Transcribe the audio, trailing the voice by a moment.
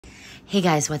Hey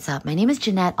guys, what's up? My name is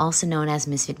Jeanette, also known as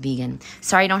Ms.FitVegan.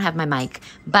 Sorry I don't have my mic,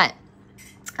 but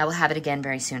I will have it again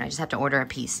very soon. I just have to order a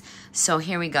piece. So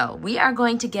here we go. We are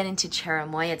going to get into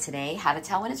cherimoya today, how to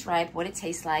tell when it's ripe, what it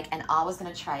tastes like, and Alwa's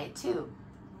going to try it too.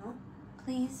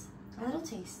 Please, a little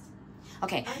taste.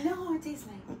 Okay. I know how it tastes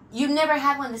like. You've never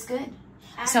had one this good?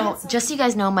 So just so you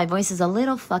guys know, my voice is a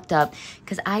little fucked up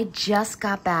because I just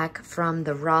got back from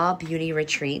the Raw Beauty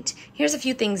Retreat. Here's a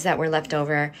few things that were left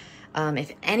over.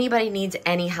 If anybody needs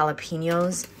any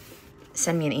jalapenos,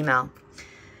 send me an email.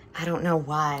 I don't know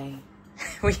why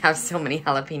we have so many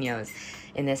jalapenos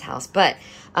in this house, but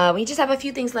we just have a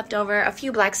few things left over. A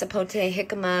few black sapote,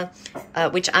 jicama,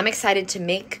 which I'm excited to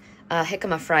make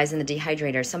jicama fries in the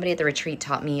dehydrator. Somebody at the retreat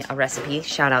taught me a recipe.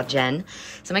 Shout out Jen.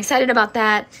 So I'm excited about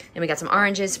that. And we got some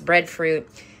oranges, breadfruit,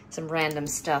 some random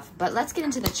stuff. But let's get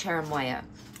into the cherimoya.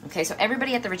 Okay, so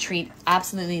everybody at the retreat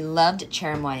absolutely loved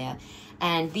cherimoya.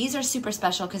 And these are super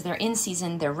special because they're in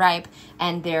season, they're ripe,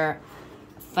 and they're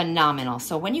phenomenal.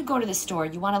 So when you go to the store,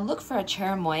 you want to look for a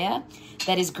cherimoya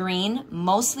that is green,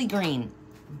 mostly green.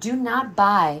 Do not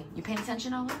buy, you paying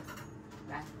attention, Ola?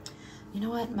 You know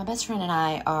what? My best friend and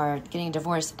I are getting a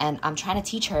divorce, and I'm trying to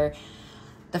teach her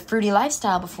the fruity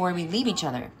lifestyle before we leave each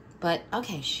other. But,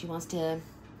 okay, she wants to...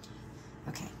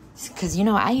 Okay. Because, you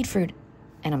know, I eat fruit,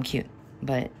 and I'm cute.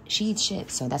 But she eats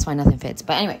shit, so that's why nothing fits.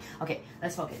 But anyway, okay,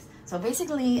 let's focus. So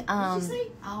basically, can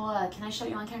I show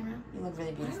you on camera? You look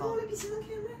really beautiful. I don't want to be seen on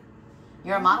camera.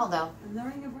 You're a model, though. I'm never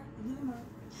a model.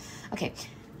 Okay.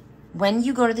 When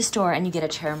you go to the store and you get a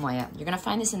cherimoya, you're going to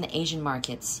find this in the Asian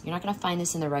markets. You're not going to find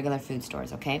this in the regular food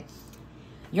stores, okay?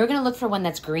 You're going to look for one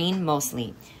that's green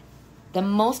mostly. The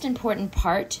most important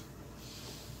part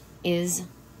is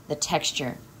the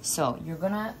texture. So you're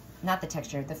going to, not the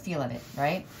texture, the feel of it,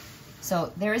 right?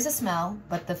 So there is a smell,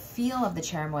 but the feel of the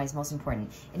cherimoya is most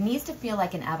important. It needs to feel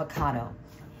like an avocado.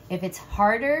 If it's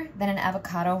harder than an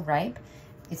avocado ripe,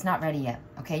 it's not ready yet,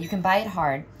 okay? You can buy it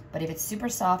hard, but if it's super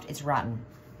soft, it's rotten.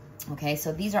 Okay,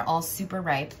 so these are all super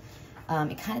ripe.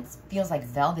 It kind of feels like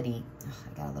velvety. Oh,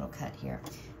 I got a little cut here.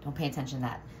 Don't pay attention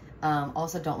to that.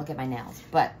 Also, don't look at my nails.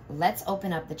 But let's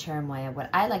open up the cherimoya. What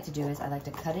I like to do is I like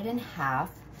to cut it in half,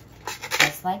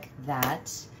 just like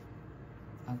that.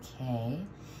 Okay,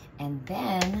 and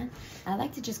then I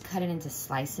like to just cut it into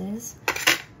slices.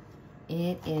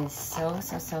 It is so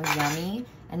yummy.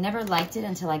 I never liked it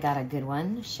until I got a good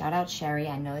one. Shout out Sherry.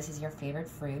 I know this is your favorite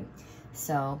fruit.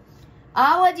 So...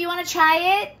 Awa, do you want to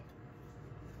try it?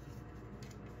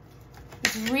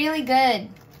 It's really good.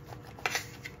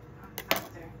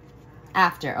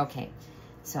 After, okay.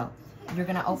 So, you're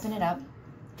going to open it up.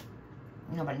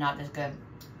 No, but not as good.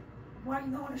 Why do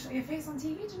you not want to show your face on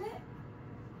TV, Jeanette?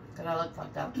 Because I look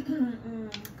fucked up.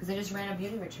 Because I just ran a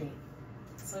beauty retreat.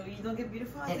 So you don't get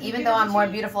beautiful? And even though I'm more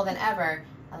beautiful than ever,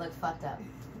 I look fucked up.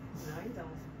 No, you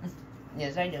don't.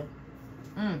 Yes, I do.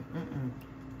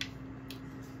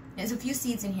 There's a few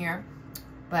seeds in here,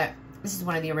 but this is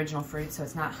one of the original fruits, so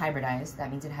it's not hybridized. That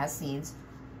means it has seeds,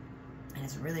 and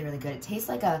it's really, really good. It tastes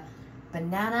like a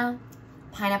banana,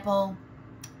 pineapple,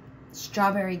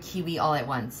 strawberry, kiwi all at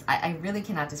once. I really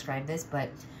cannot describe this, but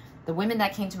the women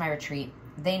that came to my retreat,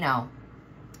 they know.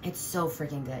 It's so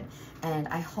freaking good. And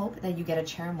I hope that you get a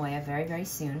cherimoya very, very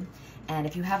soon. And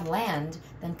if you have land,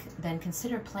 then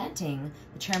consider planting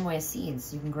the cherimoya seeds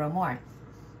so you can grow more.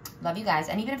 Love you guys.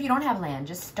 And even if you don't have land,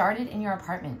 just start it in your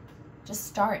apartment. Just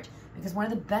start. Because one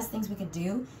of the best things we could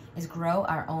do is grow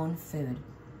our own food.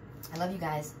 I love you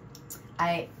guys.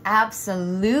 I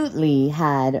absolutely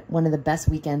had one of the best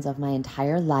weekends of my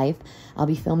entire life. I'll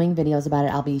be filming videos about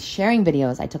it. I'll be sharing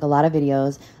videos. I took a lot of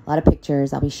videos, a lot of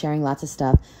pictures. I'll be sharing lots of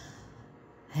stuff.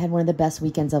 I had one of the best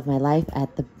weekends of my life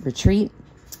at the retreat.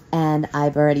 And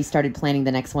I've already started planning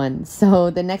the next one. So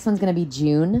the next one's going to be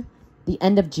June. The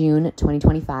end of June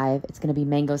 2025. It's going to be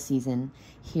mango season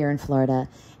here in Florida,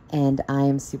 and I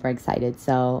am super excited.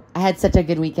 So I had such a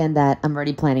good weekend that I'm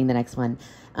already planning the next one.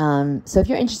 So if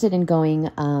you're interested in going,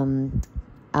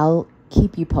 I'll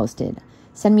keep you posted.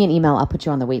 Send me an email. I'll put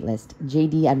you on the wait list.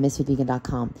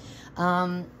 jd@MsFitVegan.com.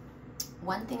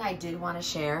 One thing I did want to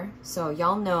share. So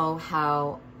y'all know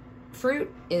how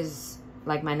fruit is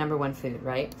like my #1 food,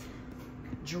 right?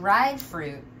 Dried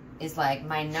fruit is like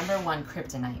my #1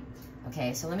 kryptonite.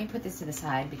 Okay, so let me put this to the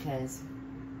side because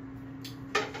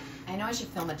I know I should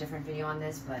film a different video on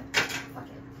this, but fuck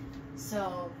it.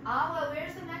 So, Awa,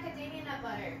 where's the macadamia nut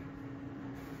butter?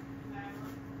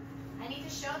 I need to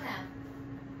show them.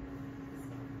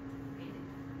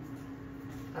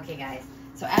 Okay, guys.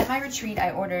 So at my retreat,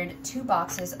 I ordered 2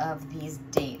 boxes of these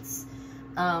dates.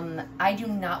 I do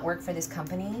not work for this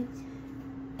company.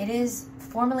 It is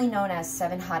formerly known as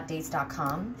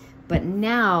 7hotdates.com, but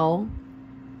now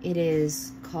it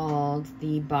is called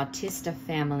the Bautista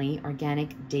Family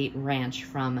Organic Date Ranch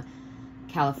from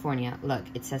California. Look,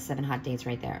 it says 7 Hot Dates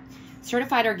right there.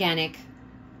 Certified organic,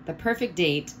 the perfect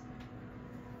date.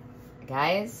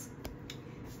 Guys,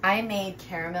 I made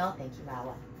caramel. Thank you,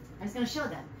 Lala. I was going to show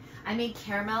them. I made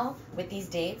caramel with these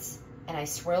dates, and I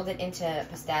swirled it into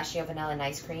pistachio, vanilla, and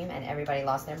ice cream, and everybody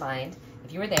lost their mind.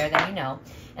 If you were there, then you know.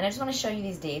 And I just want to show you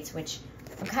these dates, which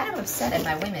I'm kind of upset at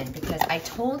my women because I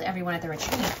told everyone at the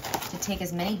retreat to take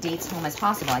as many dates home as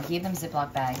possible. I gave them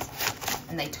Ziploc bags,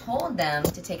 and they told them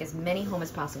to take as many home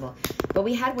as possible. But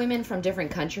we had women from different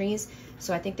countries,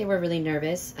 so I think they were really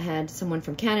nervous. I had someone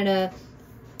from Canada,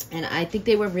 and I think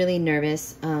they were really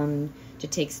nervous to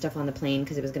take stuff on the plane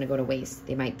because it was going to go to waste.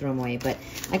 They might throw them away. But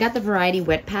I got the variety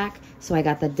wet pack, so I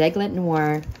got the Deglet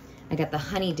Noir. I got the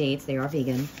honey dates. They are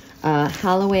vegan.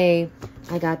 Holloway.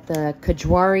 I got the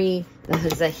Kajwari, the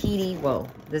Zahidi. Whoa.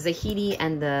 The Zahidi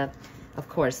and the, of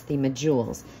course, the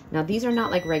Medjewels. Now, these are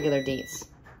not like regular dates.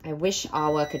 I wish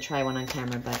Awa could try one on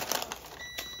camera, but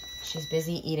she's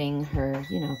busy eating her,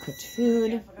 you know, cooked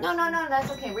food. No,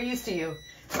 that's okay. We're used to you.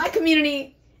 My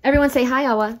community. Everyone say hi,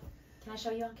 Awa. Can I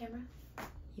show you on camera?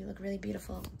 You look really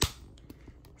beautiful.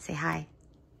 Say hi.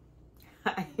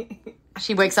 Hi.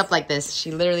 She wakes up like this.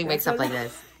 She literally wakes up like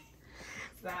this.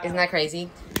 Isn't that crazy?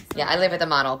 Yeah, I live with a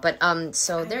model. But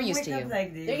so they're used to you.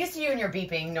 Like they're used to you and your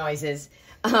beeping noises.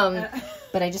 But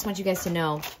I just want you guys to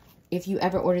know, if you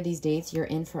ever order these dates, you're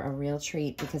in for a real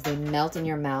treat because they melt in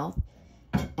your mouth.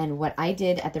 And what I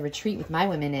did at the retreat with my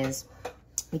women is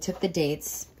we took the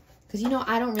dates, because you know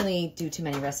I don't really do too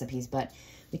many recipes, but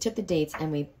we took the dates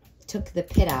and we took the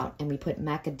pit out and we put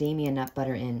macadamia nut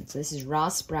butter in. So this is raw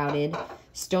sprouted,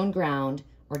 stone ground,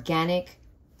 organic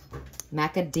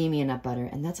macadamia nut butter,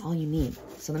 and that's all you need.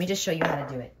 So let me just show you how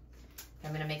to do it.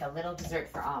 I'm going to make a little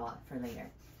dessert for Awa for later.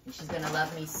 And she's going to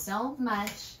love me so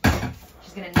much.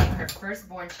 She's going to name her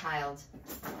firstborn child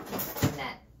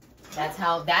Annette. That's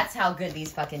how good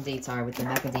these fucking dates are with the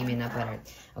macadamia nut butter.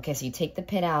 Okay, so you take the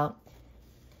pit out.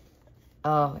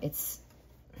 Oh,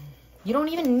 you don't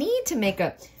even need to make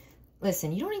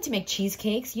listen, you don't need to make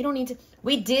cheesecakes. You don't need to,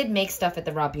 we did make stuff at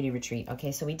the Raw Beauty Retreat,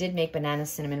 okay? So we did make banana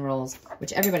cinnamon rolls,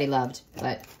 which everybody loved,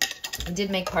 but we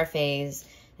did make parfaits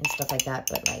and stuff like that,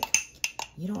 but like,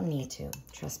 you don't need to,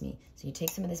 trust me. So you take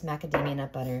some of this macadamia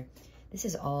nut butter. This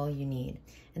is all you need.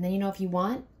 And then, you know, if you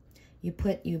want, you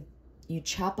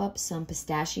chop up some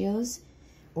pistachios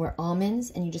or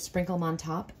almonds and you just sprinkle them on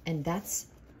top, and that's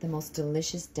the most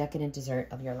delicious, decadent dessert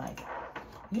of your life.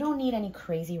 You don't need any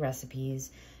crazy recipes.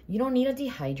 You don't need a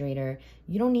dehydrator.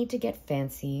 You don't need to get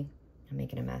fancy. I'm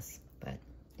making a mess, but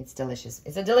it's delicious.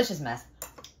 It's a delicious mess.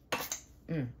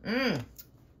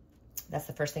 That's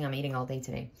the first thing I'm eating all day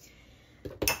today.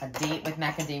 A date with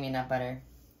macadamia nut butter.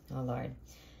 Oh, Lord.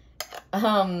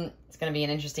 It's going to be an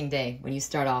interesting day when you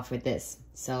start off with this.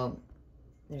 So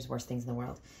there's worse things in the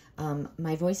world.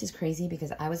 My voice is crazy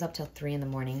because I was up till 3 in the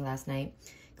morning last night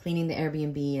cleaning the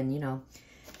Airbnb and, you know,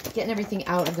 getting everything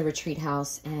out of the retreat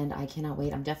house, and I cannot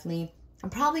wait. I'm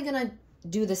probably going to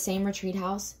do the same retreat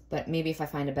house, but maybe if I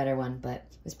find a better one, but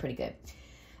it was pretty good.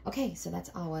 Okay, so that's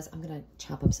Awa's. I'm going to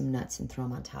chop up some nuts and throw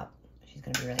them on top. She's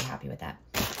going to be really happy with that.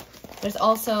 There's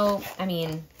also, I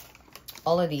mean,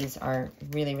 all of these are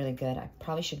really, really good. I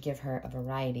probably should give her a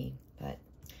variety, but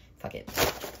fuck it.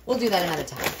 We'll do that another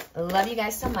time. I love you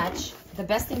guys so much. The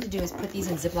best thing to do is put these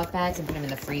in Ziploc bags and put them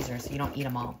in the freezer so you don't eat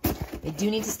them all. They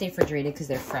do need to stay refrigerated because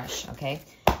they're fresh, okay?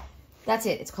 That's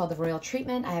it. It's called the Royal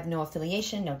Treatment. I have no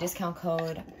affiliation, no discount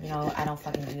code. You know, I don't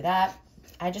fucking do that.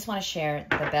 I just want to share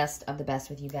the best of the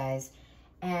best with you guys.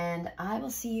 And I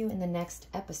will see you in the next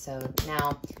episode.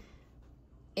 Now,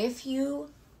 if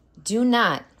you do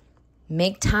not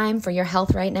make time for your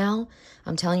health right now,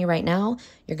 I'm telling you right now,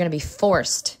 you're going to be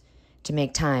forced to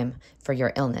make time for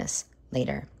your illness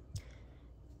later.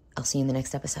 I'll see you in the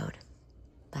next episode.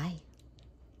 Bye.